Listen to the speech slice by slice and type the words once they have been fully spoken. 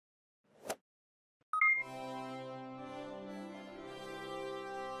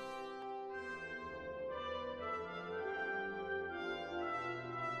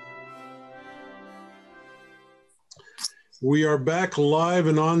We are back live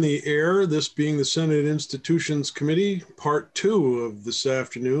and on the air, this being the Senate Institutions Committee, part 2 of this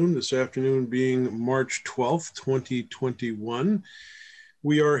afternoon being March 12th, 2021.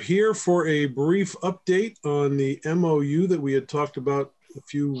 We are here for a brief update on the MOU that we had talked about a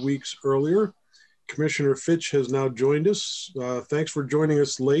few weeks earlier. Commissioner Fitch has now joined us. Thanks for joining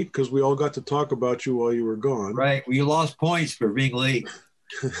us late because we all got to talk about you while you were gone. Right, we lost points for being late.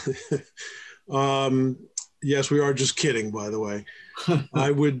 Yes, we are just kidding, by the way.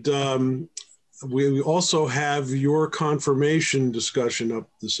 We also have your confirmation discussion up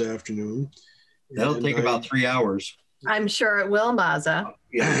this afternoon. That'll take about 3 hours. I'm sure it will, Maza.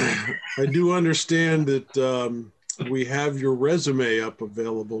 Yeah. I do understand that we have your resume up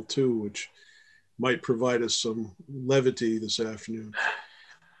available too, which might provide us some levity this afternoon.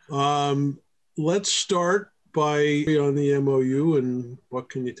 Let's start by on the MOU, and what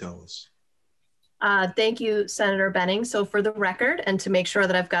can you tell us? Thank you, Senator Benning. So for the record, and to make sure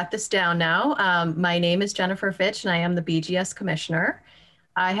that I've got this down now, my name is Jennifer Fitch, and I am the BGS Commissioner.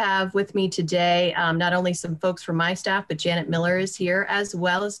 I have with me today not only some folks from my staff, but Janet Miller is here, as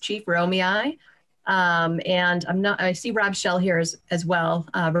well as Chief Romei. And I see Rob Shell here as well,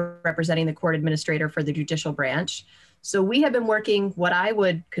 representing the court administrator for the judicial branch. So we have been working what I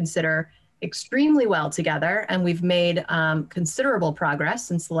would consider extremely well together, and we've made considerable progress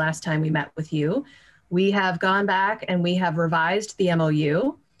since the last time we met with you. We have gone back and we have revised the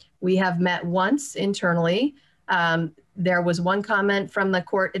MOU. We have met once internally. There was one comment from the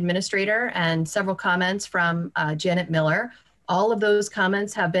court administrator and several comments from Janet Miller. All of those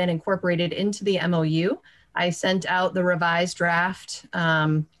comments have been incorporated into the MOU. I sent out the revised draft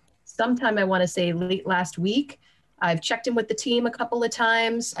sometime, I want to say late last week. I've checked in with the team a couple of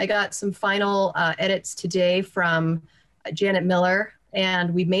times. I got some final edits today from Janet Miller,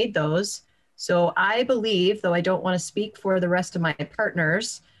 and we made those. So I believe, though I don't want to speak for the rest of my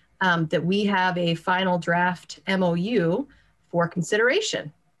partners, that we have a final draft MOU for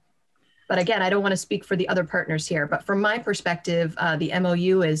consideration. But again, I don't want to speak for the other partners here, but from my perspective, the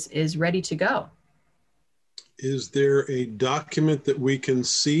MOU is ready to go. Is there a document that we can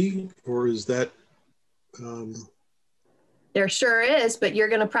see, or is that... There sure is, but you're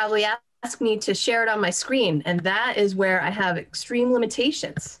going to probably ask me to share it on my screen. And that is where I have extreme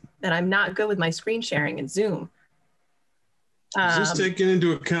limitations, that I'm not good with my screen sharing in Zoom. Is this taken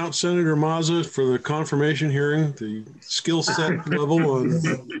into account, Senator Maza, for the confirmation hearing, the skill set level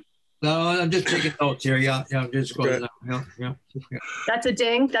on... No, I'm just taking notes here. Yeah, I'm just going. Okay. Yeah. That's a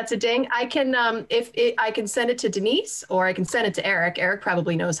ding. That's a ding. I can, I can send it to Denise, or I can send it to Eric. Eric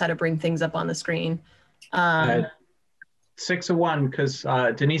probably knows how to bring things up on the screen. 6 of 1, because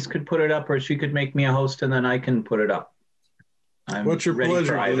Denise could put it up, or she could make me a host, and then I can put it up. What's your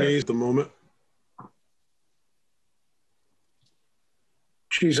pleasure, Denise, at the moment?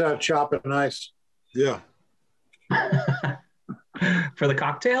 She's out chopping ice. Yeah. For the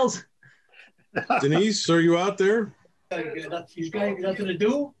cocktails? Denise, are you out there? She's got nothing to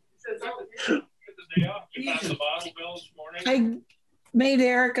do? I made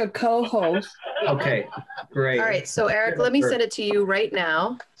Eric a co-host. Okay, great. All right, so Eric, let me send it to you right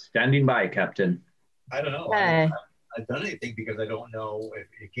now. Standing by, Captain. I don't know. Okay. I've done anything because I don't know if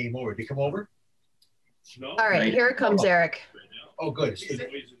it came over. Did it come over? No. All right, here it comes, Eric. Oh, good.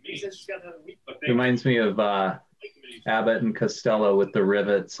 Reminds me of Abbott and Costello with the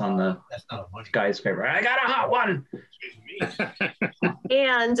rivets on the skyscraper. I got a hot one.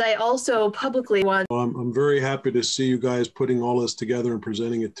 And I also publicly want... I'm very happy to see you guys putting all this together and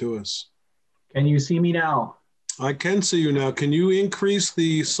presenting it to us. Can you see me now? I can see you now. Can you increase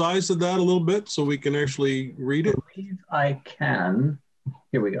the size of that a little bit so we can actually read it? I believe I can.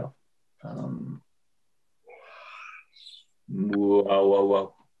 Here we go.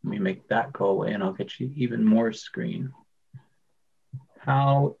 Whoa. Let me make that go away and I'll get you even more screen.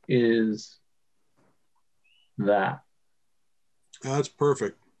 How is that? That's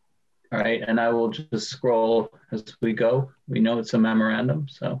perfect. All right, and I will just scroll as we go. We know it's a memorandum,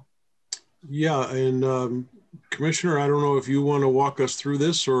 so. Yeah, and Commissioner, I don't know if you want to walk us through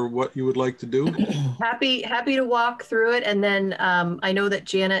this or what you would like to do. Happy to walk through it. And then I know that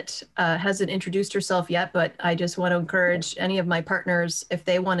Janet hasn't introduced herself yet, but I just want to encourage any of my partners, if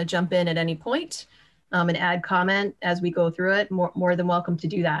they want to jump in at any point and add comment as we go through it, more than welcome to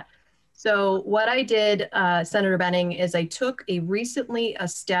do that. So what I did, Senator Benning, is I took a recently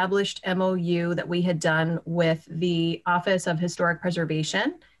established MOU that we had done with the Office of Historic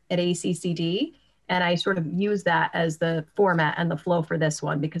Preservation at ACCD, and I sort of used that as the format and the flow for this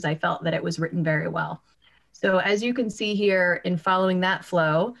one because I felt that it was written very well. So as you can see here in following that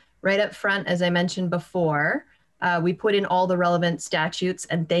flow, right up front, as I mentioned before, We put in all the relevant statutes,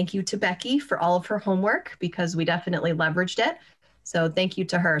 and thank you to Becky for all of her homework because we definitely leveraged it. So thank you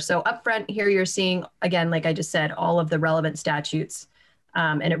to her. So up front here, you're seeing, again, like I just said, all of the relevant statutes.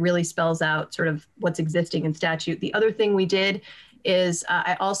 And it really spells out sort of what's existing in statute. The other thing we did is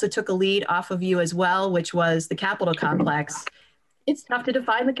I also took a lead off of you as well, which was the Capitol complex. It's tough to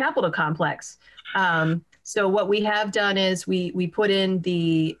define the Capitol complex. So what we have done is we put in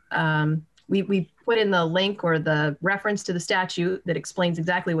the we put in the link or the reference to the statute that explains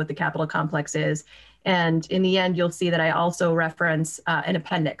exactly what the Capitol complex is. And in the end, you'll see that I also reference an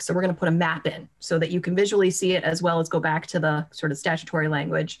appendix. So we're going to put a map in so that you can visually see it as well as go back to the sort of statutory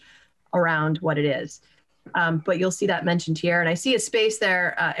language around what it is. But you'll see that mentioned here. And I see a space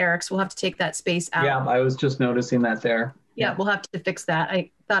there, Eric, so we'll have to take that space out. Yeah, I was just noticing that there. Yeah, we'll have to fix that. I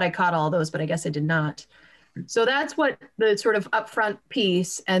thought I caught all those, but I guess I did not. So that's what the sort of upfront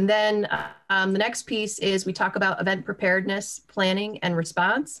piece. And then the next piece is we talk about event preparedness, planning, and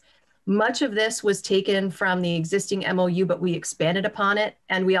response. Much of this was taken from the existing MOU, but we expanded upon it.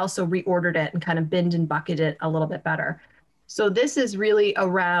 And we also reordered it and kind of binned and bucketed it a little bit better. So this is really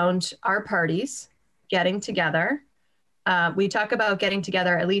around our parties getting together. We talk about getting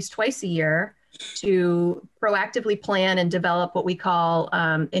together at least twice a year to proactively plan and develop what we call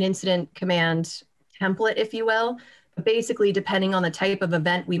an incident command template, if you will. Basically, depending on the type of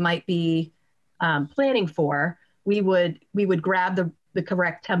event we might be planning for, we would grab the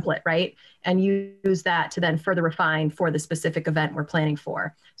correct template, right? And use that to then further refine for the specific event we're planning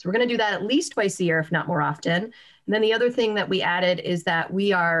for. So we're going to do that at least twice a year, if not more often. And then the other thing that we added is that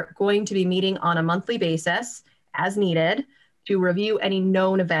we are going to be meeting on a monthly basis as needed to review any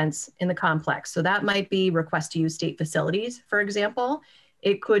known events in the complex. So that might be request to use state facilities, for example.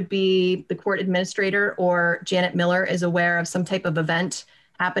 It could be the court administrator or Janet Miller is aware of some type of event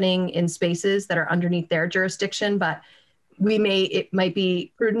happening in spaces that are underneath their jurisdiction, but it might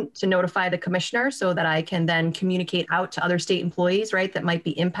be prudent to notify the commissioner so that I can then communicate out to other state employees, right, that might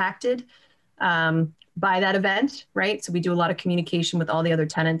be impacted by that event, right? So we do a lot of communication with all the other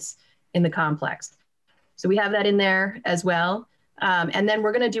tenants in the complex. So we have that in there as well. And then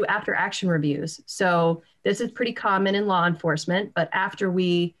we're going to do after action reviews. So this is pretty common in law enforcement, but after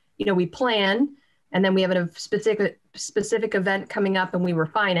we plan and then we have a specific event coming up and we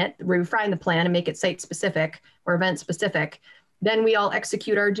refine the plan and make it site specific or event specific, then we all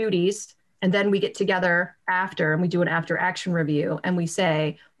execute our duties. And then we get together after and we do an after action review and we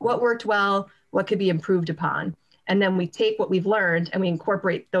say what worked well, what could be improved upon. And then we take what we've learned and we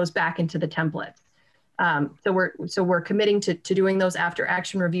incorporate those back into the template. So we're committing to doing those after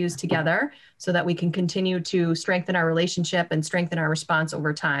action reviews together so that we can continue to strengthen our relationship and strengthen our response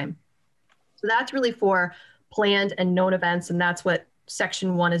over time. So that's really for planned and known events, and that's what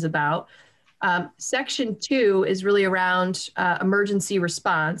Section 1 is about. Section 2 is really around emergency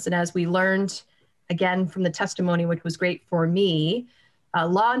response. And as we learned, again, from the testimony, which was great for me,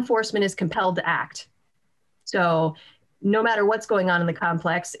 law enforcement is compelled to act. So no matter what's going on in the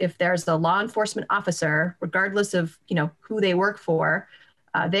complex, if there's a law enforcement officer, regardless of who they work for,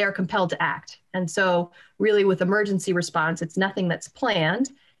 they are compelled to act. And so really with emergency response, it's nothing that's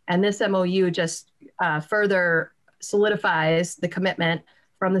planned. And this MOU just further solidifies the commitment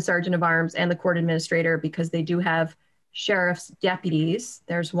from the Sergeant of Arms and the court administrator because they do have sheriff's deputies.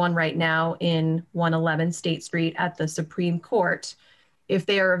 There's one right now in 111 State Street at the Supreme Court. If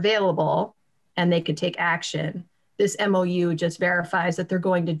they are available and they could take action, this MOU just verifies that they're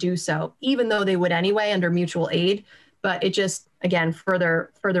going to do so, even though they would anyway under mutual aid. But it just, again,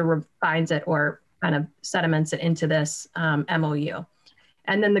 further refines it or kind of sediments it into this MOU.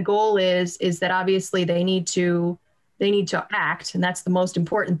 And then the goal is that obviously they need to act, and that's the most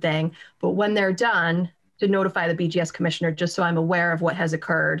important thing. But when they're done, to notify the BGS commissioner, just so I'm aware of what has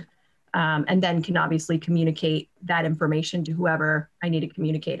occurred, and then can obviously communicate that information to whoever I need to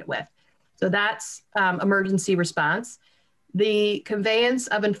communicate it with. So that's emergency response. The conveyance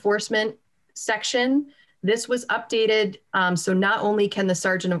of enforcement section, this was updated. So not only can the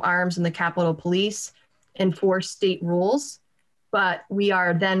Sergeant of Arms and the Capitol Police enforce state rules, but we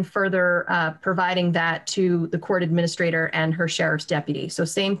are then further providing that to the court administrator and her sheriff's deputy. So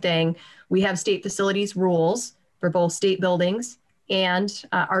same thing, we have state facilities rules for both state buildings and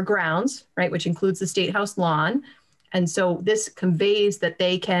our grounds, right, which includes the State House lawn. And so this conveys that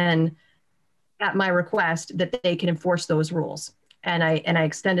they can, at my request, that they can enforce those rules. And I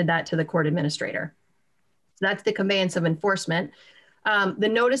extended that to the court administrator. So that's the conveyance of enforcement. The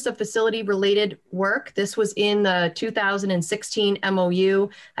notice of facility related work, this was in the 2016 MOU.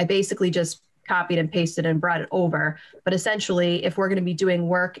 I basically just copied and pasted and brought it over. But essentially, if we're going to be doing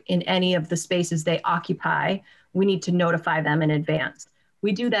work in any of the spaces they occupy, we need to notify them in advance.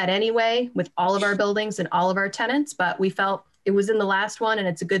 We do that anyway with all of our buildings and all of our tenants, but we felt it was in the last one and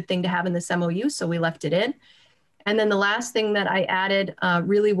it's a good thing to have in this MOU, so we left it in. And then the last thing that I added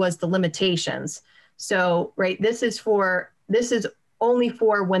really was the limitations. So, right, this is only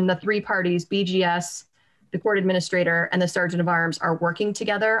for when the three parties, BGS, the court administrator, and the sergeant of arms are working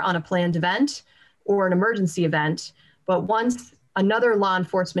together on a planned event or an emergency event. But once another law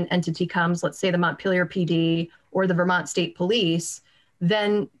enforcement entity comes, let's say the Montpelier PD or the Vermont State Police,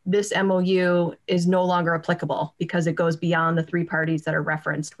 then this MOU is no longer applicable because it goes beyond the three parties that are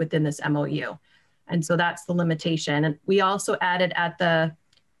referenced within this MOU. And so that's the limitation. And we also added at the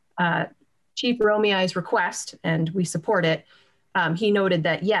Chief Romei's request, and we support it, he noted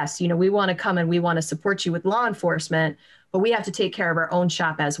that, yes, we want to come and we want to support you with law enforcement, but we have to take care of our own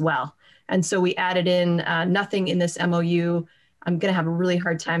shop as well. And so we added in nothing in this MOU. I'm going to have a really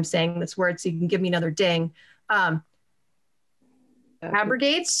hard time saying this word, so you can give me another ding.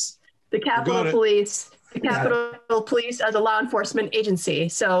 Abrogates the Capitol Police, as a law enforcement agency.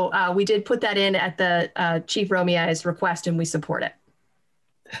 So we did put that in at the Chief Romei's request, and we support it.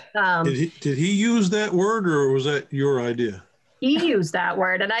 Did he use that word, or was that your idea? He used that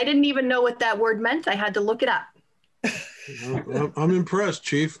word, and I didn't even know what that word meant. I had to look it up. I'm impressed,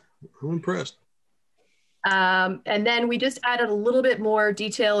 Chief. I'm impressed. And then we just added a little bit more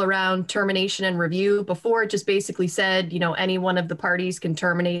detail around termination and review. Before, it just basically said, any one of the parties can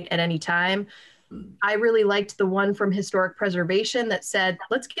terminate at any time. I really liked the one from Historic Preservation that said,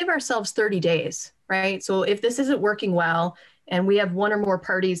 let's give ourselves 30 days, right? So if this isn't working well, and we have one or more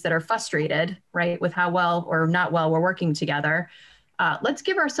parties that are frustrated, right, with how well or not well we're working together, let's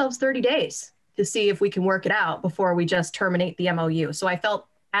give ourselves 30 days to see if we can work it out before we just terminate the MOU. So I felt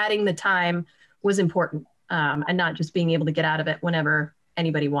adding the time was important, and not just being able to get out of it whenever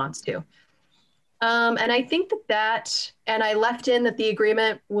anybody wants to. And I think and I left in that the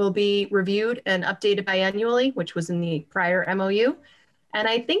agreement will be reviewed and updated biannually, which was in the prior MOU. And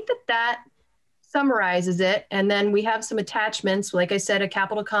I think that summarizes it. And then we have some attachments, like I said, a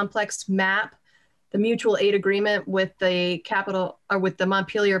Capitol Complex map, the mutual aid agreement with the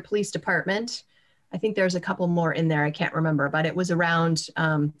Montpelier Police Department. I think there's a couple more in there. I can't remember, but it was around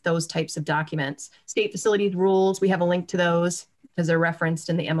those types of documents. State facilities rules, we have a link to those because they're referenced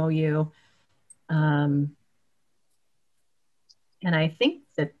in the MOU. And I think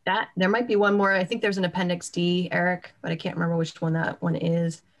that there might be one more. I think there's an Appendix D, Eric, but I can't remember which one that one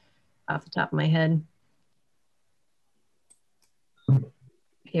is off the top of my head.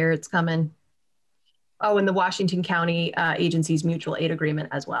 Here it's coming. Oh, and the Washington County Agencies Mutual Aid Agreement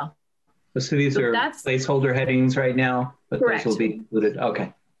as well. So these are placeholder headings right now, but correct. Those will be included.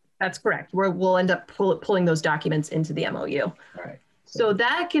 Okay. That's correct. We'll end up pulling those documents into the MOU. All right. So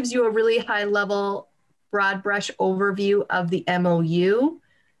that gives you a really high level, broad brush overview of the MOU.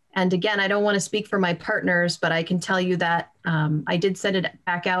 And again, I don't want to speak for my partners, but I can tell you that I did send it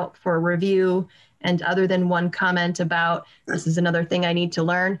back out for review. And other than one comment about, this is another thing I need to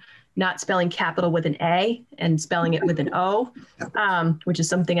learn, not spelling capital with an A and spelling it with an O, which is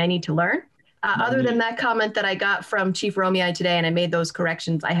something I need to learn. Other than that comment that I got from Chief Romei today, and I made those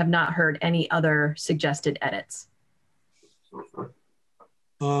corrections, I have not heard any other suggested edits.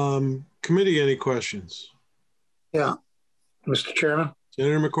 Committee, any questions? Yeah, Mr. Chairman.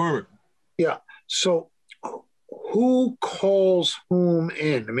 Senator McCormick. Yeah, so who calls whom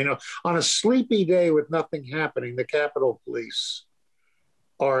in? I mean, on a sleepy day with nothing happening, the Capitol Police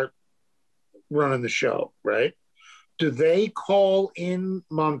are running the show, right? Do they call in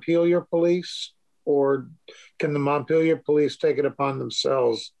Montpelier Police, or can the Montpelier Police take it upon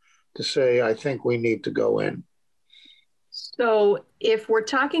themselves to say, I think we need to go in? So if we're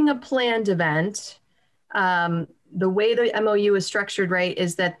talking a planned event, the way the MOU is structured, right,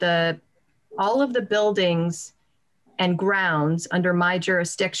 is that all of the buildings and grounds under my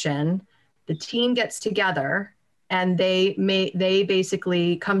jurisdiction, the team gets together and they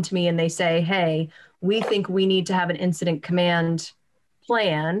basically come to me and they say, hey, we think we need to have an incident command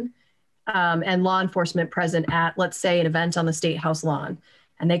plan and law enforcement present at, let's say, an event on the State House lawn.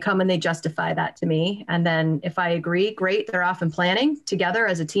 And they come and they justify that to me. And then if I agree, great, they're off and planning together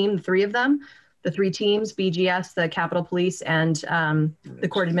as a team, the three of them, the three teams, BGS, the Capitol Police, and the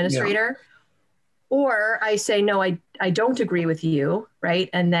court administrator. Yeah. Or I say, no, I don't agree with you, right?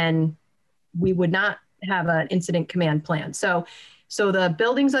 And then we would not have an incident command plan. So the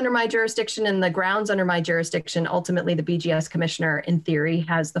buildings under my jurisdiction and the grounds under my jurisdiction, ultimately the BGS commissioner, in theory,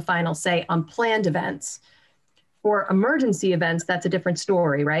 has the final say on planned events. For emergency events, that's a different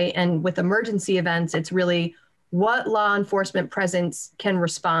story, right? And with emergency events, it's really what law enforcement presence can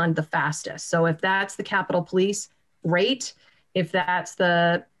respond the fastest. So if that's the Capitol Police, great. If that's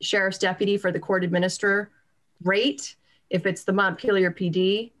the sheriff's deputy for the court administrator, great. If it's the Montpelier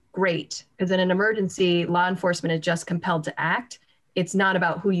PD, great. Because in an emergency, law enforcement is just compelled to act. It's not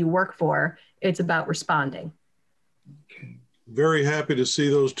about who you work for. It's about responding. Very happy to see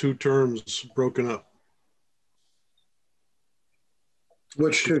those two terms broken up.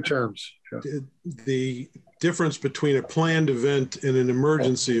 Which two terms? Sure. The difference between a planned event and an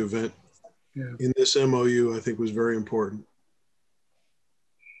emergency event in this MOU, I think, was very important.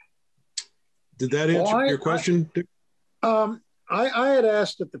 Did that answer your question, Dick? I had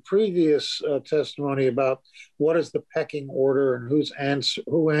asked at the previous testimony about what is the pecking order and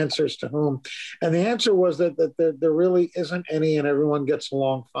who answers to whom, and the answer was that there really isn't any, and everyone gets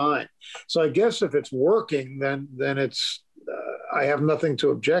along fine. So I guess if it's working, then it's I have nothing to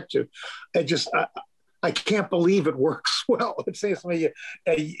object to. I can't believe it works well. It seems to me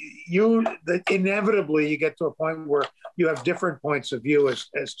inevitably you get to a point where you have different points of view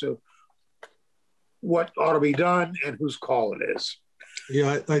as to what ought to be done and whose call it is.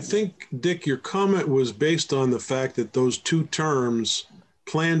 Yeah, I think, Dick, your comment was based on the fact that those two terms,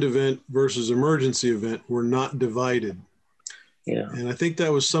 planned event versus emergency event, were not divided. Yeah. And I think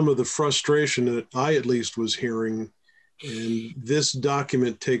that was some of the frustration that I at least was hearing. And this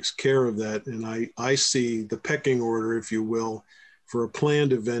document takes care of that. And I see the pecking order, if you will, for a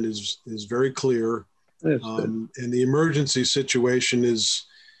planned event is very clear. And the emergency situation is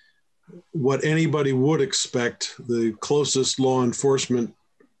what anybody would expect. The closest law enforcement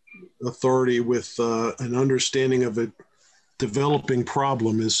authority with an understanding of a developing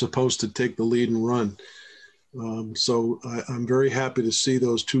problem is supposed to take the lead and run. So I'm very happy to see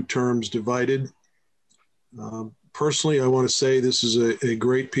those two terms divided. Personally, I want to say this is a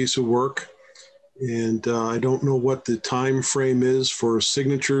great piece of work, and I don't know what the time frame is for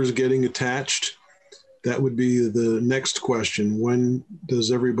signatures getting attached. That would be the next question. When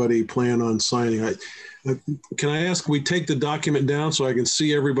does everybody plan on signing? Can I ask we take the document down so I can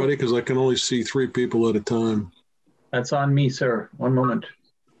see everybody, because I can only see 3 people at a time. That's on me, sir. One moment.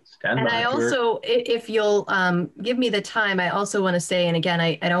 Stand and by. I also, if you'll give me the time, I also want to say, and again,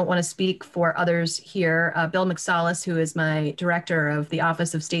 I don't want to speak for others here, Bill McSalis, who is my director of the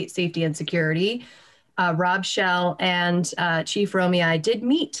Office of State Safety and Security, Rob Schell and Chief Romy, I did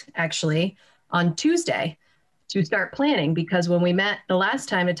meet actually on Tuesday to start planning, because when we met the last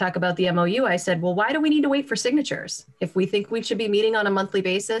time to talk about the MOU, I said, well, why do we need to wait for signatures? If we think we should be meeting on a monthly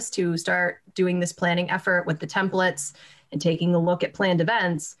basis to start doing this planning effort with the templates and taking a look at planned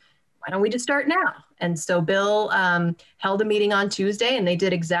events, why don't we just start now? And so Bill held a meeting on Tuesday, and they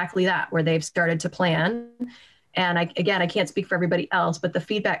did exactly that, where they've started to plan. And I can't speak for everybody else, but the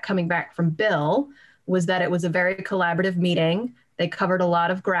feedback coming back from Bill was that it was a very collaborative meeting. They covered a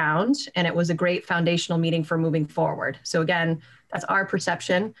lot of ground, and it was a great foundational meeting for moving forward. So again, that's our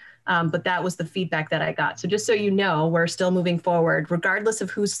perception, but that was the feedback that I got. So just so you know, we're still moving forward, regardless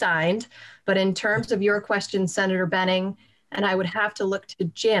of who's signed. But in terms of your question, Senator Benning, and I would have to look to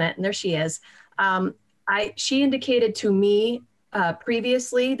Janet, and there she is. She indicated to me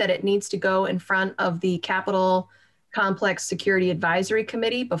previously that it needs to go in front of the Capitol Complex Security Advisory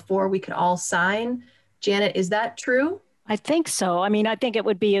Committee before we could all sign. Janet, is that true? I think so. I mean, I think it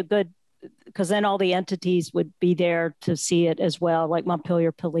would be a good, because then all the entities would be there to see it as well, like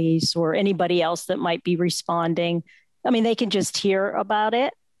Montpelier Police or anybody else that might be responding. I mean, they can just hear about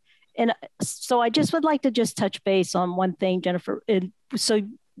it. And so I just would like to just touch base on one thing, Jennifer. So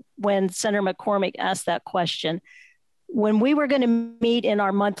when Senator McCormick asked that question, when we were going to meet in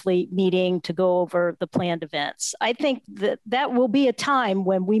our monthly meeting to go over the planned events, I think that will be a time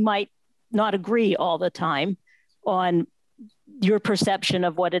when we might not agree all the time on your perception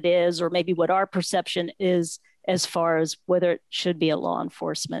of what it is, or maybe what our perception is as far as whether it should be a law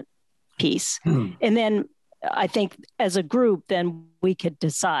enforcement piece. And then I think as a group, then we could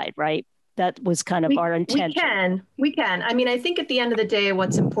decide, right? That was kind of our intention. We can. I mean, I think at the end of the day,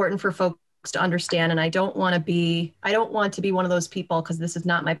 what's important for folks to understand, and I don't want to be one of those people, because this is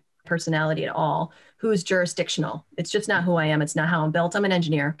not my personality at all, who's jurisdictional. It's just not who I am. It's not how I'm built. I'm an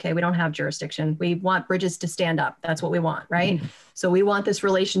engineer. Okay. We don't have jurisdiction. We want bridges to stand up. That's what we want, right? So we want this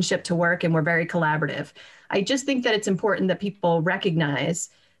relationship to work, and we're very collaborative. I just think that it's important that people recognize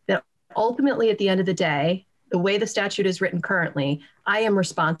that ultimately at the end of the day, the way the statute is written currently, I am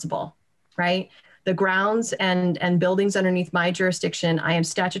responsible, right? The grounds and buildings underneath my jurisdiction, I am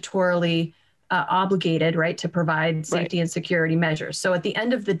statutorily obligated, right, to provide safety and security measures. So at the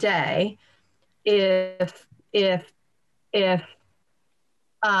end of the day, if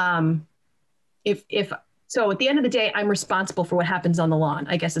So at the end of the day, I'm responsible for what happens on the lawn,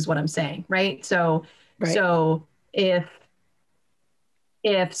 I guess is what I'm saying, right? So, so if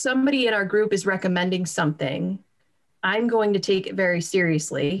somebody in our group is recommending something, I'm going to take it very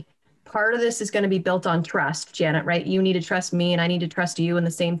seriously. Part of this is going to be built on trust, Janet, right? You need to trust me and I need to trust you. And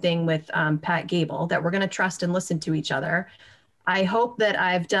the same thing with Pat Gable, that we're going to trust and listen to each other. I hope that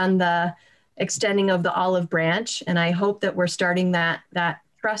I've done the extending of the olive branch, and I hope that we're starting that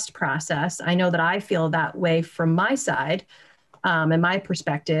trust process. I know that I feel that way from my side and my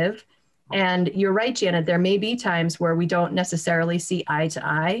perspective. And you're right, Janet, there may be times where we don't necessarily see eye to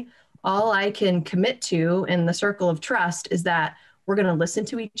eye. All I can commit to in the circle of trust is that we're going to listen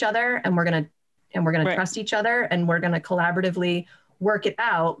to each other, and we're going to trust each other, and we're going to collaboratively work it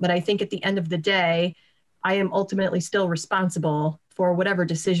out. But I think at the end of the day, I am ultimately still responsible for whatever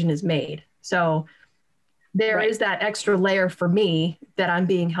decision is made. So there is that extra layer for me that I'm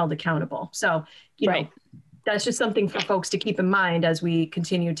being held accountable. So, you know, that's just something for folks to keep in mind as we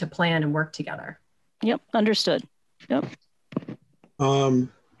continue to plan and work together. Yep, understood. Yep.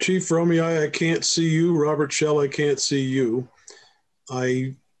 Chief Romei, I can't see you. Robert Shell, I can't see you.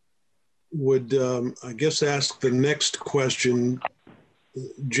 I would, I guess, ask the next question.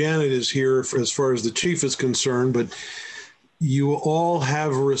 Janet is here as far as the chief is concerned, but you all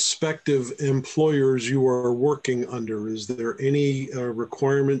have respective employers you are working under. Is there any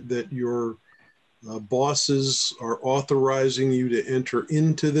requirement that your bosses are authorizing you to enter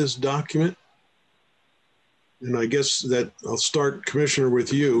into this document? And I guess that I'll start, Commissioner,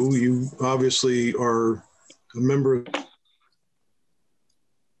 with you. You obviously are a member of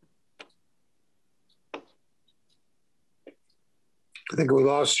I think we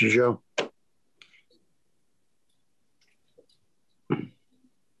lost you, Joe.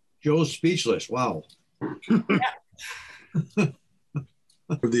 Joe's speechless. Wow. the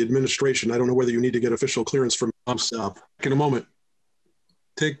administration. I don't know whether you need to get official clearance from us. In a moment.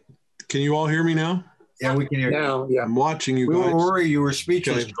 Can you all hear me now? Yeah, we can hear you. Yeah. I'm watching you We guys. were worried you were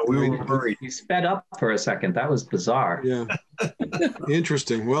speechless. Okay. We were worried. You sped up for a second. That was bizarre. Yeah.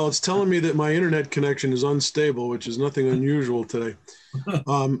 Interesting. Well, it's telling me that my internet connection is unstable, which is nothing unusual today.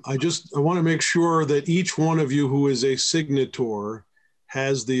 I want to make sure that each one of you who is a signator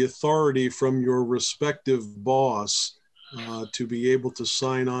has the authority from your respective boss to be able to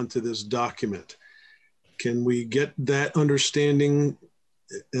sign on to this document. Can we get that understanding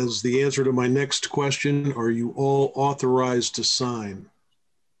as the answer to my next question? Are you all authorized to sign?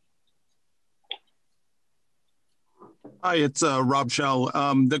 Hi, it's Rob Shell.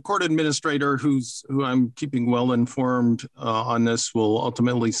 The court administrator, who I'm keeping well informed on this, will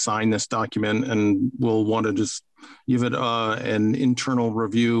ultimately sign this document, and will want to just give it an internal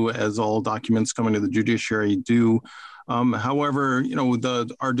review, as all documents coming to the judiciary do. However, you know,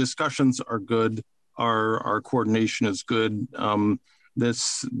 our discussions are good. Our coordination is good.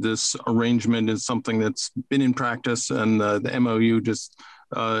 This arrangement is something that's been in practice, and the MOU just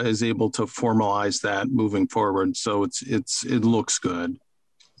is able to formalize that moving forward. So it looks good.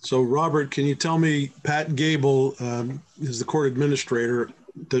 So Robert, can you tell me, Pat Gable is the court administrator.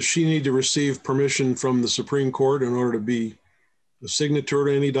 Does she need to receive permission from the Supreme Court in order to be a signature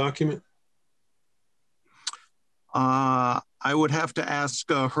to any document? I would have to ask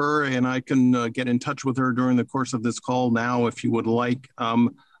her, and I can get in touch with her during the course of this call now if you would like.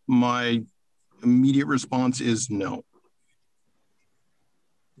 My immediate response is no.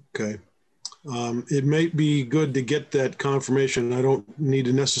 Okay. It may be good to get that confirmation. I don't need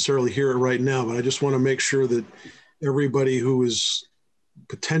to necessarily hear it right now, but I just want to make sure that everybody who is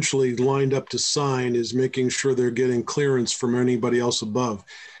potentially lined up to sign is making sure they're getting clearance from anybody else above.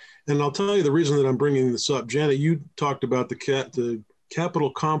 And I'll tell you the reason that I'm bringing this up. Janet, you talked about the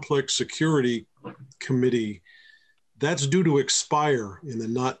Capitol Complex Security Committee. That's due to expire in the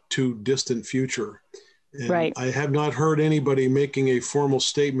not too distant future. And I have not heard anybody making a formal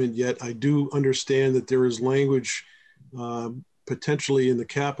statement yet. I do understand that there is language potentially in the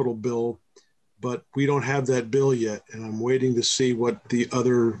Capitol bill, but we don't have that bill yet. And I'm waiting to see what the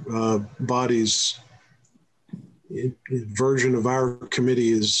other bodies' version of our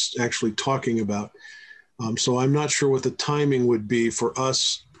committee is actually talking about. So I'm not sure what the timing would be for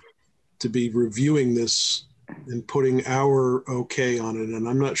us to be reviewing this and putting our okay on it. And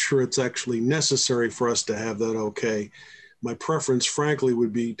I'm not sure it's actually necessary for us to have that okay. My preference, frankly,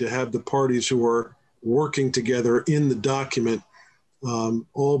 would be to have the parties who are working together in the document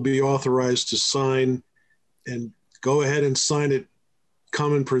all be authorized to sign, and go ahead and sign it,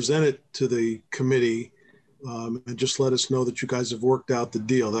 come and present it to the committee, and just let us know that you guys have worked out the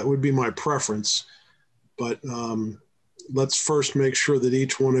deal. That would be my preference. But let's first make sure that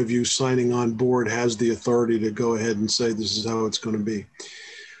each one of you signing on board has the authority to go ahead and say this is how it's going to be.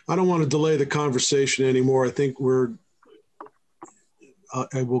 I don't want to delay the conversation anymore. I think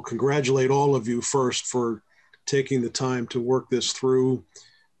I will congratulate all of you first for taking the time to work this through.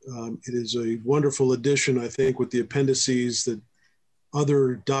 It is a wonderful addition, I think, with the appendices that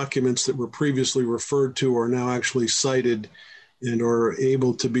other documents that were previously referred to are now actually cited and are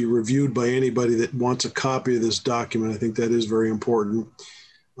able to be reviewed by anybody that wants a copy of this document. I think that is very important.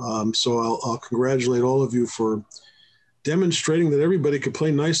 So I'll congratulate all of you for demonstrating that everybody could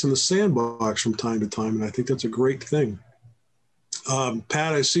play nice in the sandbox from time to time, and I think that's a great thing.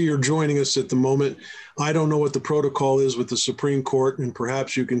 Pat, I see you're joining us at the moment. I don't know what the protocol is with the Supreme Court, and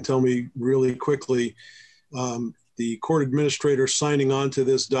perhaps you can tell me really quickly. The court administrator signing on to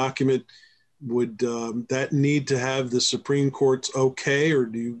this document, would that need to have the Supreme Court's okay, or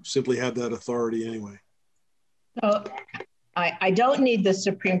do you simply have that authority anyway? I don't need the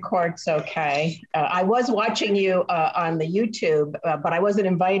Supreme Court's okay. I was watching you on the YouTube, but I wasn't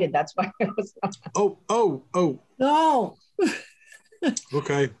invited. That's why I was not. Oh. No.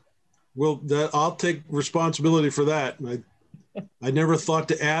 Okay. Well, I'll take responsibility for that. I never thought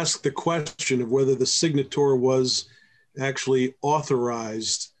to ask the question of whether the signator was actually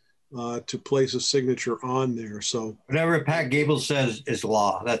authorized to place a signature on there. So whatever Pat Gable says is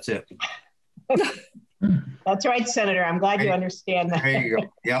law. That's it. That's right, Senator. I'm glad you understand that. There you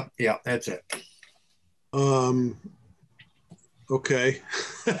go. Yep. That's it. Okay.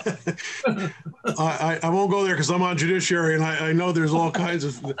 I won't go there because I'm on judiciary, and I know there's all kinds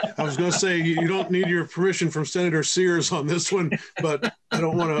of, I was going to say, you don't need your permission from Senator Sears on this one, but I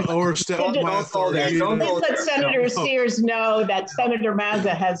don't want to overstep my authority. Please let Senator Sears know that Senator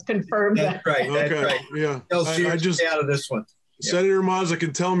Mazza has confirmed that. Right. Okay. Right. Yeah. I just stay out of this one. Senator Mazza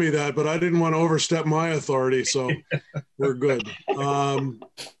can tell me that, but I didn't want to overstep my authority, so we're good.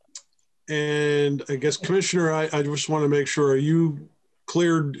 And I guess, Commissioner, I just want to make sure, are you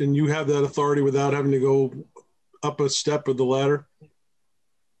cleared and you have that authority without having to go up a step of the ladder?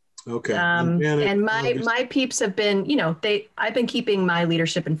 Okay. And my peeps have been, I've been keeping my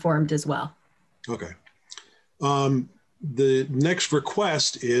leadership informed as well. Okay. The next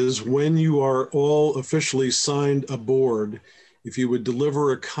request is when you are all officially signed aboard, if you would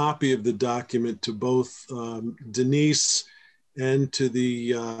deliver a copy of the document to both Denise and to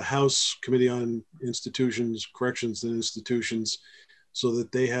the House Committee on Institutions, Corrections and Institutions, so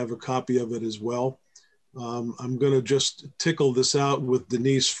that they have a copy of it as well. I'm going to just tickle this out with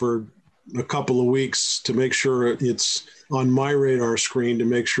Denise for a couple of weeks to make sure it's on my radar screen to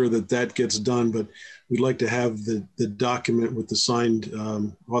make sure that that gets done. But we'd like to have the document with the signed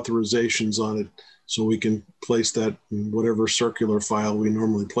authorizations on it so we can place that in whatever circular file we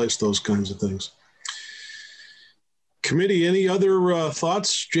normally place those kinds of things. Committee, any other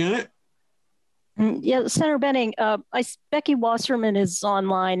thoughts, Janet? Yeah, Senator Benning, Becky Wasserman is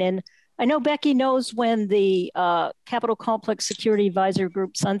online, and I know Becky knows when the Capitol Complex Security Advisor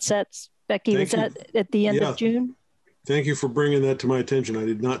Group sunsets. Becky, was that at the end of June? Thank you for bringing that to my attention. I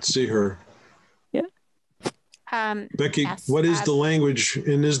did not see her. Yeah. Becky, yes, what is the language?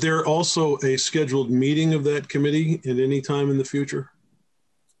 And is there also a scheduled meeting of that committee at any time in the future?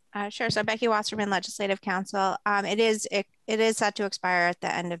 Sure. So Becky Wasserman, Legislative Counsel. It is set to expire at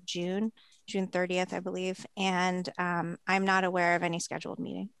the end of June 30th, I believe. And I'm not aware of any scheduled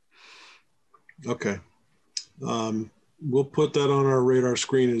meeting. Okay. We'll put that on our radar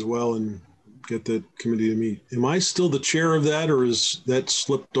screen as well and get the committee to meet. Am I still the chair of that, or is that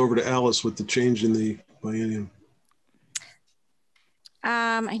slipped over to Alice with the change in the biennium?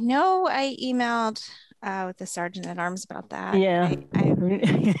 I know I emailed with the Sergeant at Arms about that. Yeah.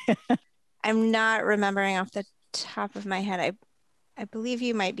 I'm not remembering off the top of my head. I believe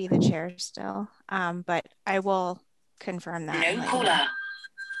you might be the chair still, but I will confirm that. No caller.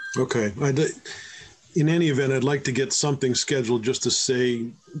 Okay. In any event, I'd like to get something scheduled just to say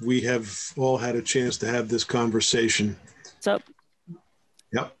we have all had a chance to have this conversation. So,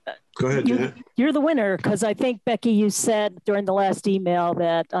 yep. Go ahead, Janet. You're the winner, because I think, Becky, you said during the last email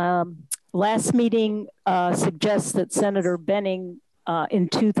that last meeting suggests that Senator Benning in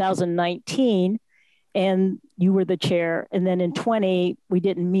 2019, and you were the chair, and then in 20 we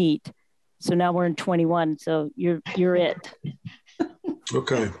didn't meet, so now we're in 21. So you're it.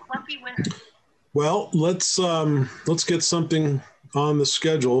 Okay. Well, let's get something on the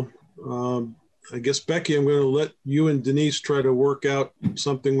schedule. I guess, Becky, I'm going to let you and Denise try to work out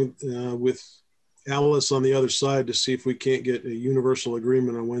something with Alice on the other side to see if we can't get a universal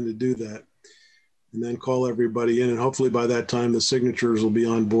agreement on when to do that, and then call everybody in. And hopefully by that time, the signatures will be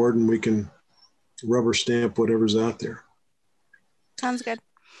on board and we can rubber stamp whatever's out there. Sounds good.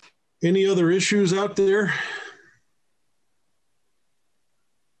 Any other issues out there?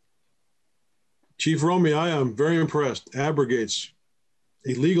 Chief Romy, I am very impressed. Abrogates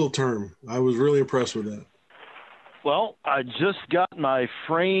a legal term. I was really impressed with that. Well, I just got my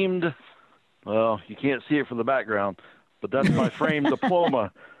framed, well, you can't see it from the background, but that's my framed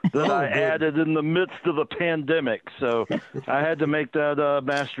diploma that I added in the midst of the pandemic. So I had to make that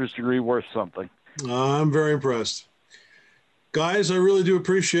master's degree worth something. I'm very impressed. Guys, I really do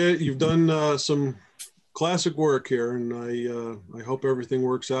appreciate it. You've done some classic work here, and I hope everything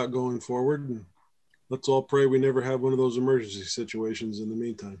works out going forward. And let's all pray we never have one of those emergency situations in the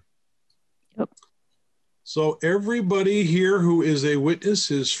meantime. Yep. So everybody here who is a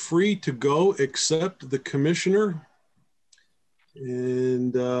witness is free to go except the commissioner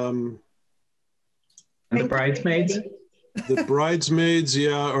and the bridesmaids. The bridesmaids,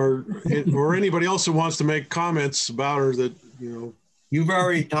 yeah, or anybody else who wants to make comments about her that, you know. You've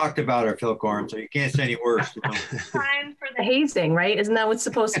already talked about her, Phil Corn, so you can't say any worse. You know? Time for the hazing, right? Isn't that what's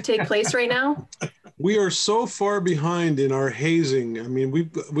supposed to take place right now? We are so far behind in our hazing. I mean,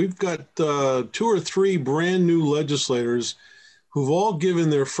 we've got 2 or 3 brand new legislators who've all given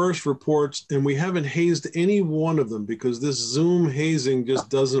their first reports, and we haven't hazed any one of them because this Zoom hazing just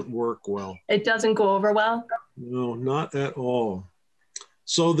doesn't work well. It doesn't go over well? No, not at all.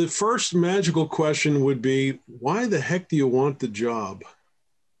 So the first magical question would be, why the heck do you want the job?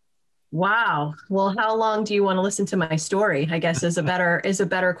 Wow. Well, how long do you want to listen to my story? I guess is a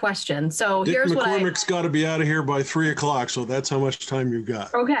better question. So Dick here's McCormick's got to be out of here by 3 o'clock. So that's how much time you've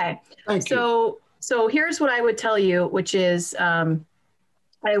got. Okay. Thank you. So here's what I would tell you, which is I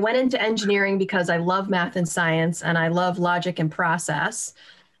went into engineering because I love math and science and I love logic and process.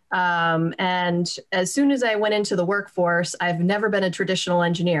 And as soon as I went into the workforce, I've never been a traditional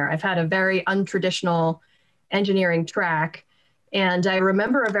engineer. I've had a very untraditional engineering track. And I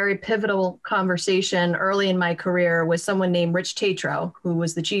remember a very pivotal conversation early in my career with someone named Rich Tatro, who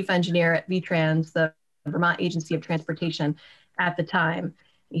was the chief engineer at VTrans, the Vermont Agency of Transportation at the time.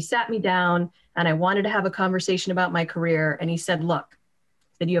 He sat me down and I wanted to have a conversation about my career. And he said, look,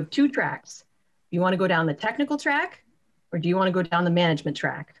 you have 2 tracks. Do you want to go down the technical track or do you want to go down the management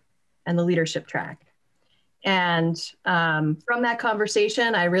track and the leadership track? And from that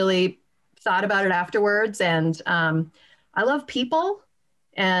conversation, I really thought about it afterwards. And I love people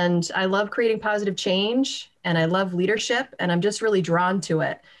and I love creating positive change and I love leadership and I'm just really drawn to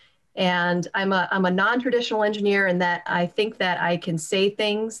it. And I'm a non-traditional engineer in that I think that I can say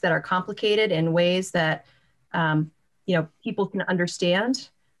things that are complicated in ways that people can understand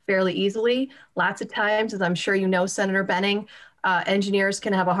fairly easily. Lots of times, as I'm sure you know, Senator Benning, engineers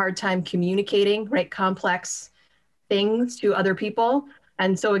can have a hard time communicating, right, complex things to other people.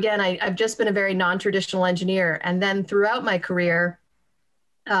 And so again, I've just been a very non-traditional engineer. And then throughout my career,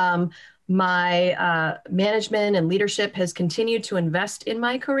 my management and leadership has continued to invest in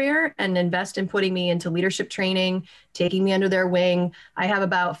my career and invest in putting me into leadership training, taking me under their wing. I have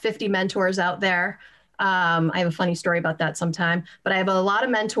about 50 mentors out there. I have a funny story about that sometime, but I have a lot of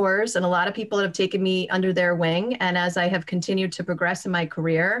mentors and a lot of people that have taken me under their wing. And as I have continued to progress in my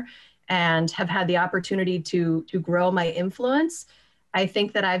career and have had the opportunity to grow my influence, I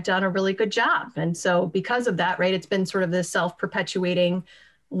think that I've done a really good job. And so because of that, right, it's been sort of this self-perpetuating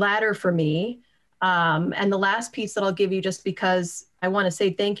ladder for me. And the last piece that I'll give you, just because I want to say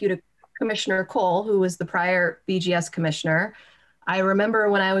thank you to Commissioner Cole, who was the prior BGS commissioner. I remember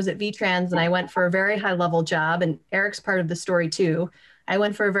when I was at VTrans and I went for a very high level job, and Eric's part of the story too. I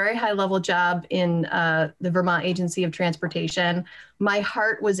went for a very high level job in the Vermont Agency of Transportation. My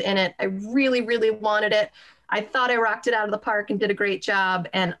heart was in it. I really, really wanted it. I thought I rocked it out of the park and did a great job.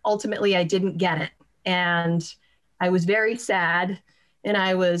 And ultimately I didn't get it. And I was very sad and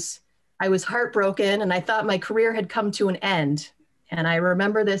I was heartbroken and I thought my career had come to an end. And I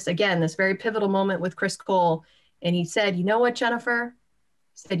remember this very pivotal moment with Chris Cole. And he said, you know what, Jennifer?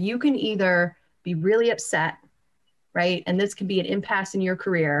 He said, you can either be really upset, right? And this can be an impasse in your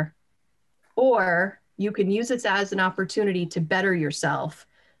career, or you can use this as an opportunity to better yourself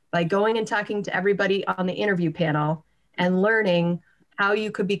by going and talking to everybody on the interview panel and learning how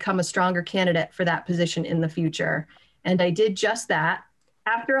you could become a stronger candidate for that position in the future. And I did just that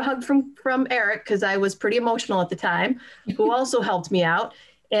after a hug from Eric, because I was pretty emotional at the time, who also helped me out.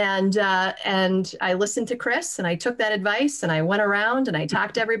 And I listened to Chris and I took that advice and I went around and I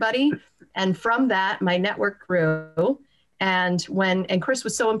talked to everybody. And from that, my network grew. And Chris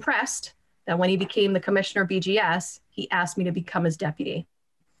was so impressed that when he became the commissioner of BGS, he asked me to become his deputy.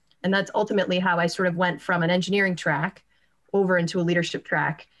 And that's ultimately how I sort of went from an engineering track over into a leadership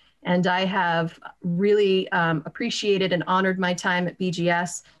track. And I have really appreciated and honored my time at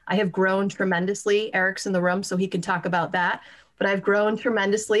BGS. I have grown tremendously. Eric's in the room, so he can talk about that. But I've grown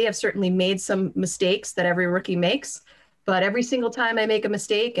tremendously. I've certainly made some mistakes that every rookie makes. But every single time I make a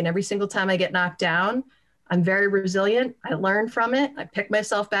mistake and every single time I get knocked down, I'm very resilient. I learn from it. I pick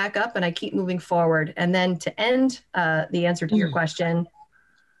myself back up and I keep moving forward. And then to end the answer to your question,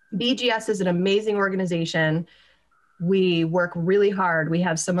 BGS is an amazing organization. We work really hard. We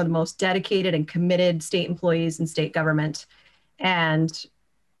have some of the most dedicated and committed state employees in state government. And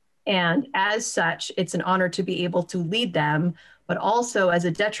as such, it's an honor to be able to lead them, but also as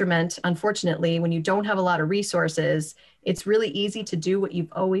a detriment, unfortunately, when you don't have a lot of resources, it's really easy to do what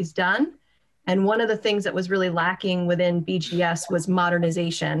you've always done. And one of the things that was really lacking within BGS was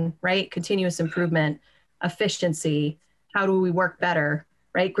modernization, right? Continuous improvement, efficiency. How do we work better,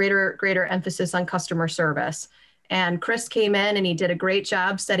 right? Greater emphasis on customer service. And Chris came in and he did a great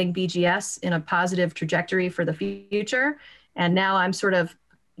job setting BGS in a positive trajectory for the future. And now I'm sort of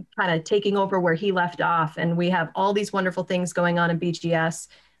kind of taking over where he left off. And we have all these wonderful things going on in BGS.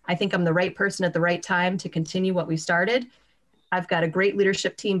 I think I'm the right person at the right time to continue what we started. I've got a great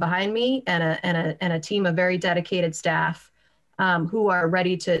leadership team behind me and a team of very dedicated staff who are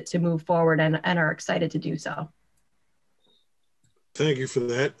ready to move forward and are excited to do so. Thank you for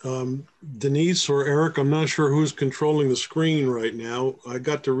that. Denise or Eric, I'm not sure who's controlling the screen right now. I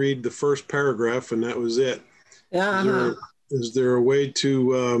got to read the first paragraph and that was it. Is there a way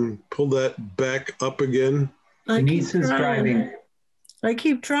to pull that back up again? Denise is driving. I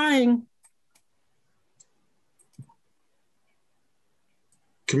keep trying.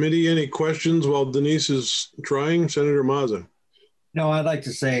 Committee, any questions while Denise is trying? Senator Mazza. No, I'd like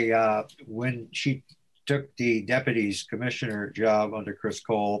to say when she took the deputies commissioner job under Chris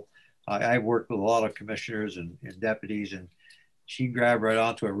Cole, I've worked with a lot of commissioners and deputies, and she grabbed right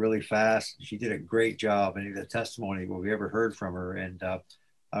onto it really fast. She did a great job. Any of the testimony what we ever heard from her, and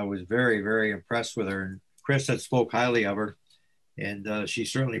I was very, very impressed with her. And Chris had spoke highly of her, and she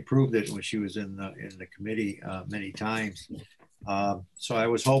certainly proved it when she was in the committee many times. So I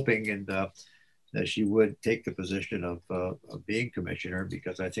was hoping that she would take the position of being commissioner,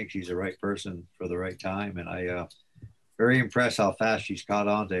 because I think she's the right person for the right time. And I very impressed how fast she's caught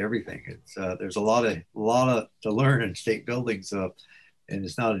on to everything. It's there's a lot to learn in state buildings, and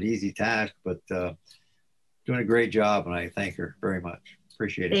it's not an easy task, but doing a great job, and I thank her very much.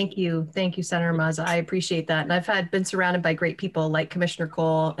 Appreciate it. Thank you, Senator Mazza. I appreciate that, and I've been surrounded by great people like Commissioner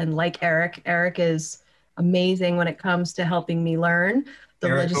Cole and like Eric. Eric is amazing when it comes to helping me learn the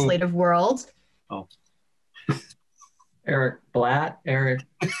legislative world. Oh. Eric Blatt, Eric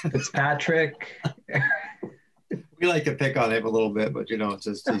Fitzpatrick. We like to pick on him a little bit, but you know, it's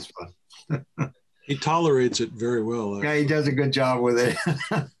just, he's fun. He tolerates it very well. Yeah, he does a good job with it.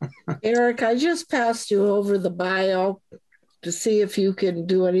 Eric, I just passed you over the bio to see if you can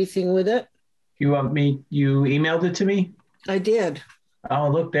do anything with it. You emailed it to me? I did. Oh,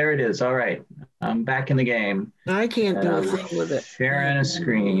 look, there it is. All right. I'm back in the game. I can't do a thing with it. Sharing a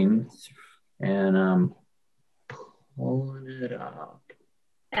screen and I'm pulling it up.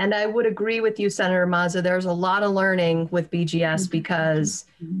 And I would agree with you, Senator Mazza. There's a lot of learning with BGS because,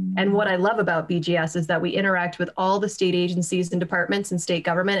 and what I love about BGS is that we interact with all the state agencies and departments and state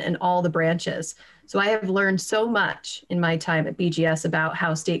government and all the branches. So I have learned so much in my time at BGS about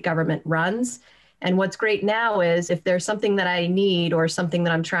how state government runs. And what's great now is if there's something that I need or something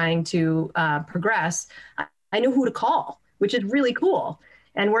that I'm trying to progress, I know who to call, which is really cool.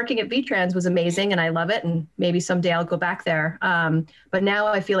 And working at VTrans was amazing and I love it. And maybe someday I'll go back there. But now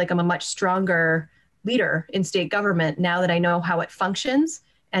I feel like I'm a much stronger leader in state government now that I know how it functions.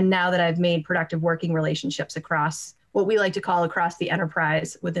 And now that I've made productive working relationships across what we like to call across the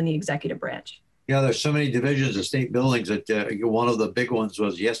enterprise within the executive branch. Yeah, there's so many divisions of state buildings that one of the big ones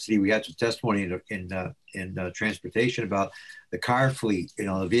was yesterday. We had some testimony in transportation about the car fleet,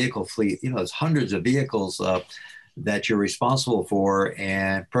 the vehicle fleet. There's hundreds of vehicles that you're responsible for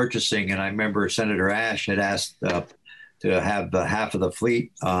and purchasing. And I remember Senator Ash had asked to have half of the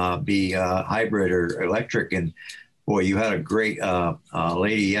fleet be hybrid or electric. And boy, you had a great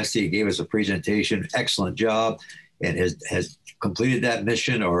lady yesterday, gave us a presentation, excellent job, and has completed that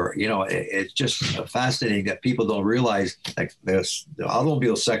mission. Or, it's just fascinating that people don't realize like the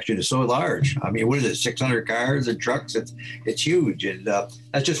automobile section is so large. I mean, what is it, 600 cars and trucks? It's huge. And that's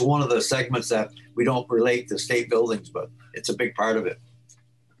just one of the segments that we don't relate to state buildings, but it's a big part of it.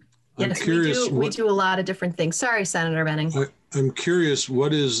 Yes, we do a lot of different things. Sorry, Senator Benning. I'm curious,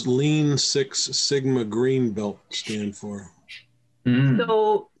 what does Lean Six Sigma Green Belt stand for?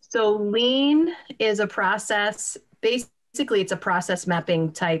 So Lean is a process. basically it's a process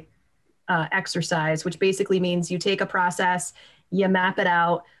mapping type exercise, which basically means you take a process, you map it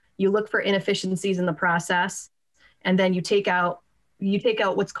out, you look for inefficiencies in the process, and then you take out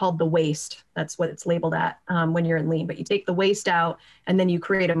what's called the waste. That's what it's labeled at when you're in lean, but you take the waste out and then you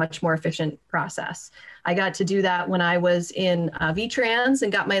create a much more efficient process. I got to do that when I was in VTrans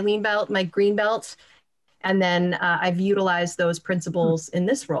and got my lean belt, my green belt. And then I've utilized those principles in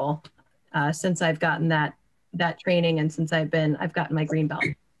this role since I've gotten that training and since I've gotten my green belt.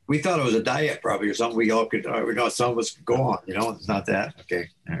 We thought it was a diet probably or something we all could, we know some of us could go on, you know, it's not that. Okay,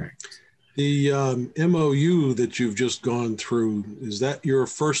 all right. The MOU that you've just gone through, is that your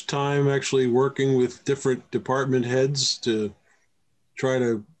first time actually working with different department heads to try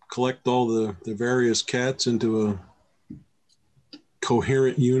to collect all the various cats into a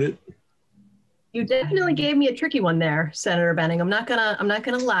coherent unit? You definitely gave me a tricky one there, Senator Benning. I'm not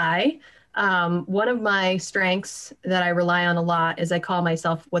gonna lie. One of my strengths that I rely on a lot is I call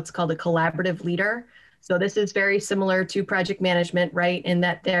myself what's called a collaborative leader. So this is very similar to project management, right? In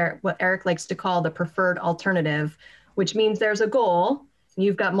that they're what Eric likes to call the preferred alternative, which means there's a goal.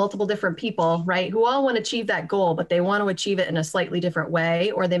 You've got multiple different people, right, who all want to achieve that goal, but they want to achieve it in a slightly different way,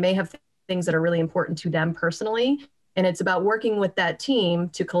 or they may have things that are really important to them personally. And it's about working with that team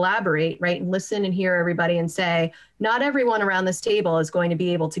to collaborate, right? And listen and hear everybody and say, not everyone around this table is going to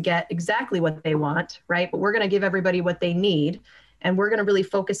be able to get exactly what they want, right? But we're going to give everybody what they need. And we're going to really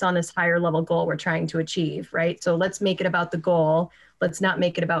focus on this higher level goal we're trying to achieve, right? So let's make it about the goal. Let's not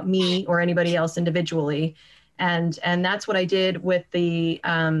make it about me or anybody else individually. And that's what I did with the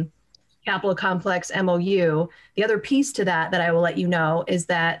Capitol Complex MOU. The other piece to that I will let you know is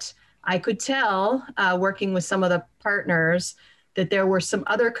that I could tell, working with some of the partners, that there were some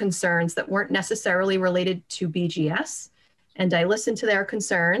other concerns that weren't necessarily related to BGS. And I listened to their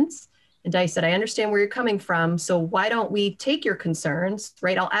concerns. And I said, I understand where you're coming from. So why don't we take your concerns,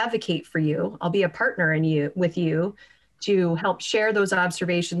 right? I'll advocate for you. I'll be a partner with you to help share those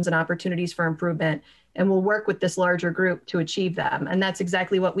observations and opportunities for improvement. And we'll work with this larger group to achieve them. And that's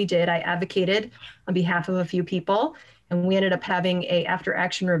exactly what we did. I advocated on behalf of a few people. And we ended up having a after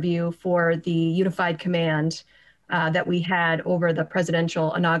action review for the unified command that we had over the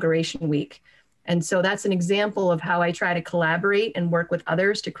presidential inauguration week. And so that's an example of how I try to collaborate and work with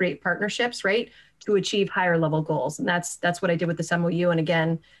others to create partnerships, right, to achieve higher level goals. And that's what I did with this MOU. And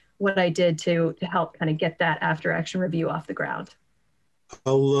again, what I did to help kind of get that after action review off the ground.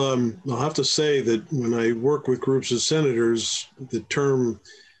 I'll have to say that when I work with groups of senators, the term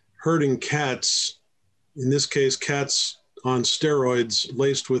herding cats, in this case, cats on steroids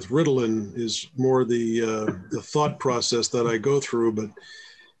laced with Ritalin, is more the thought process that I go through. But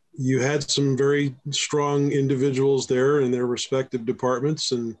you had some very strong individuals there in their respective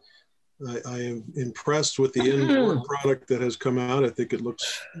departments, and I am impressed with the end product that has come out. I think it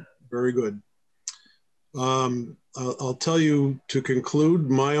looks very good. I'll tell you, to conclude,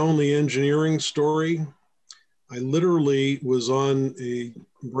 my only engineering story, I literally was on a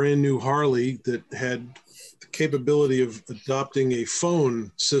brand new Harley that had the capability of adopting a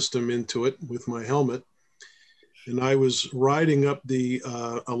phone system into it with my helmet. And I was riding up the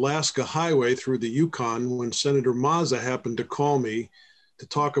Alaska Highway through the Yukon when Senator Mazza happened to call me to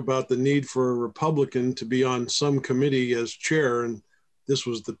talk about the need for a Republican to be on some committee as chair, and this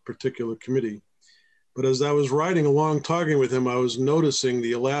was the particular committee. But as I was riding along talking with him, I was noticing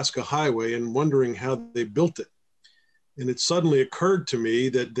the Alaska Highway and wondering how they built it. And it suddenly occurred to me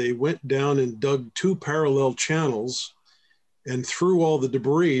that they went down and dug 2 parallel channels and threw all the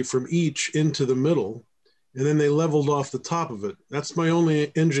debris from each into the middle, and then they leveled off the top of it. That's my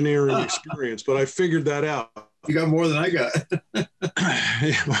only engineering experience, but I figured that out. You got more than I got.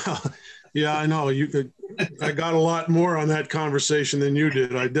 Yeah, I know. I got a lot more on that conversation than you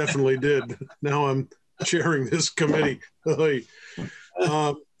did. I definitely did. Now I'm chairing this committee.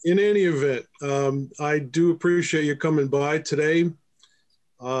 In any event, I do appreciate you coming by today.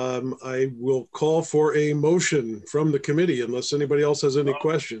 I will call for a motion from the committee unless anybody else has any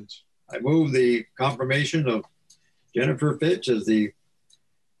questions. I move the confirmation of Jennifer Fitch as the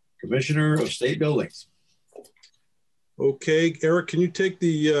Commissioner of State Buildings. Okay, Eric, can you take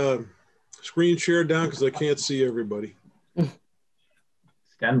the screen share down because I can't see everybody?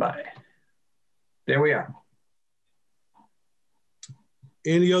 Stand by. There we are.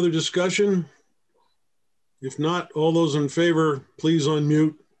 Any other discussion? If not, all those in favor, please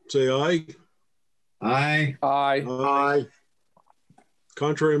unmute. Say aye. Aye. Aye. Aye.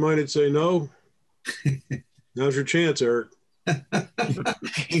 Contrary minded, say no. Now's your chance, Eric.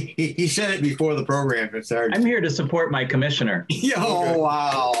 He said it before the program started. I'm here to support my commissioner. Oh,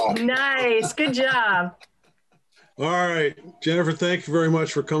 wow. Nice. Good job. All right, Jennifer, thank you very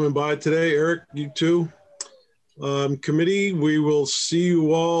much for coming by today. Eric, you too. Committee, we will see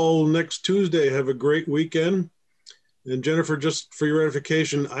you all next Tuesday. Have a great weekend. And Jennifer, just for your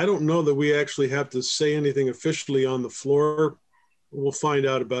edification, I don't know that we actually have to say anything officially on the floor. We'll find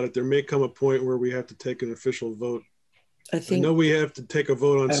out about it. There may come a point where we have to take an official vote. I know we have to take a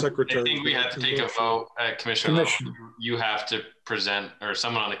vote on secretary. I think we have to take a vote at Commissioner. You have to present, or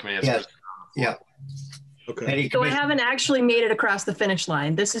someone on the committee has to present. Yeah. Okay. So I haven't actually made it across the finish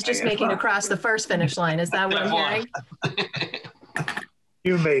line. This is just making across the first finish line. Is that what I'm hearing?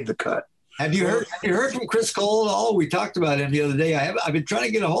 You made the cut. Have you heard from Chris Cole at all? We talked about him the other day. I've been trying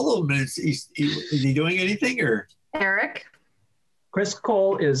to get a hold of him. And is he doing anything, or Eric? Chris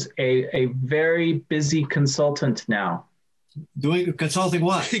Cole is a very busy consultant now. Doing consulting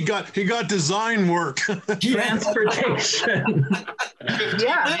what? He got design work. Transportation.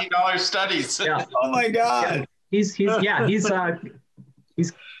 Yeah. $15 studies. Yeah. Oh my God. Yeah.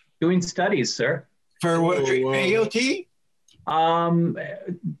 He's doing studies, sir. For what? AOT?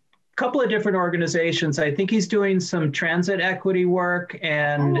 Couple of different organizations. I think he's doing some transit equity work,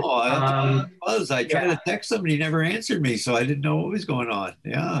 and I tried to text him and he never answered me, so I didn't know what was going on.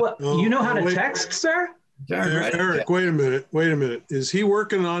 Yeah. Well, you know how to text, sir? Eric, wait a minute. Is he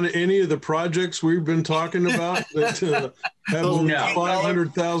working on any of the projects we've been talking about that have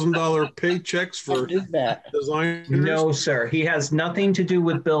 $500,000 paychecks for designers? No, sir. He has nothing to do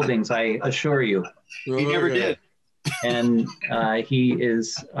with buildings, I assure you. He never did. And he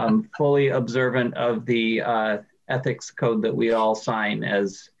is fully observant of the ethics code that we all sign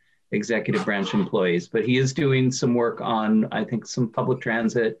as executive branch employees. But he is doing some work on, I think, some public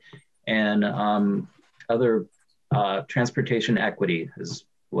transit and other transportation equity is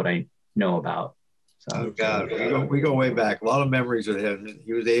what I know about. So, oh God, we go way back. A lot of memories with him.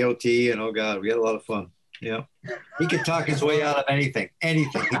 He was AOT, and oh God, we had a lot of fun. Yeah, he could talk his way out of anything. He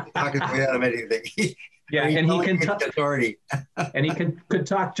could talk his way out of anything. Yeah, and he can talk authority. And he could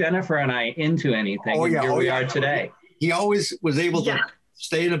talk Jennifer and I into anything. Oh, yeah, here we are today. He always was able to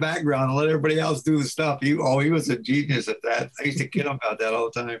stay in the background and let everybody else do the stuff. He was a genius at that. I used to kid him about that all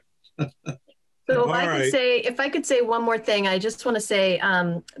the time. So if I could say one more thing, I just want to say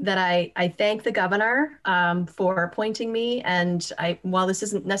that I thank the governor for appointing me. And while this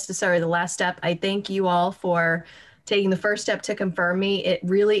isn't necessarily the last step, I thank you all for taking the first step to confirm me. It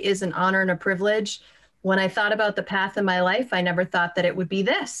really is an honor and a privilege. When I thought about the path in my life, I never thought that it would be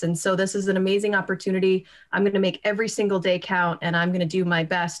this. And so this is an amazing opportunity. I'm going to make every single day count, and I'm going to do my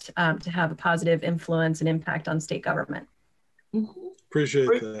best to have a positive influence and impact on state government. Appreciate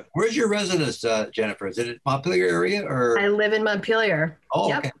that. Where's your residence, Jennifer? Is it in Montpelier area or? I live in Montpelier. Oh,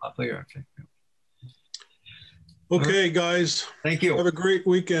 yep. Okay, Montpelier. Okay. Okay, guys. Thank you. Have a great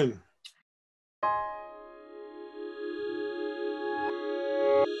weekend.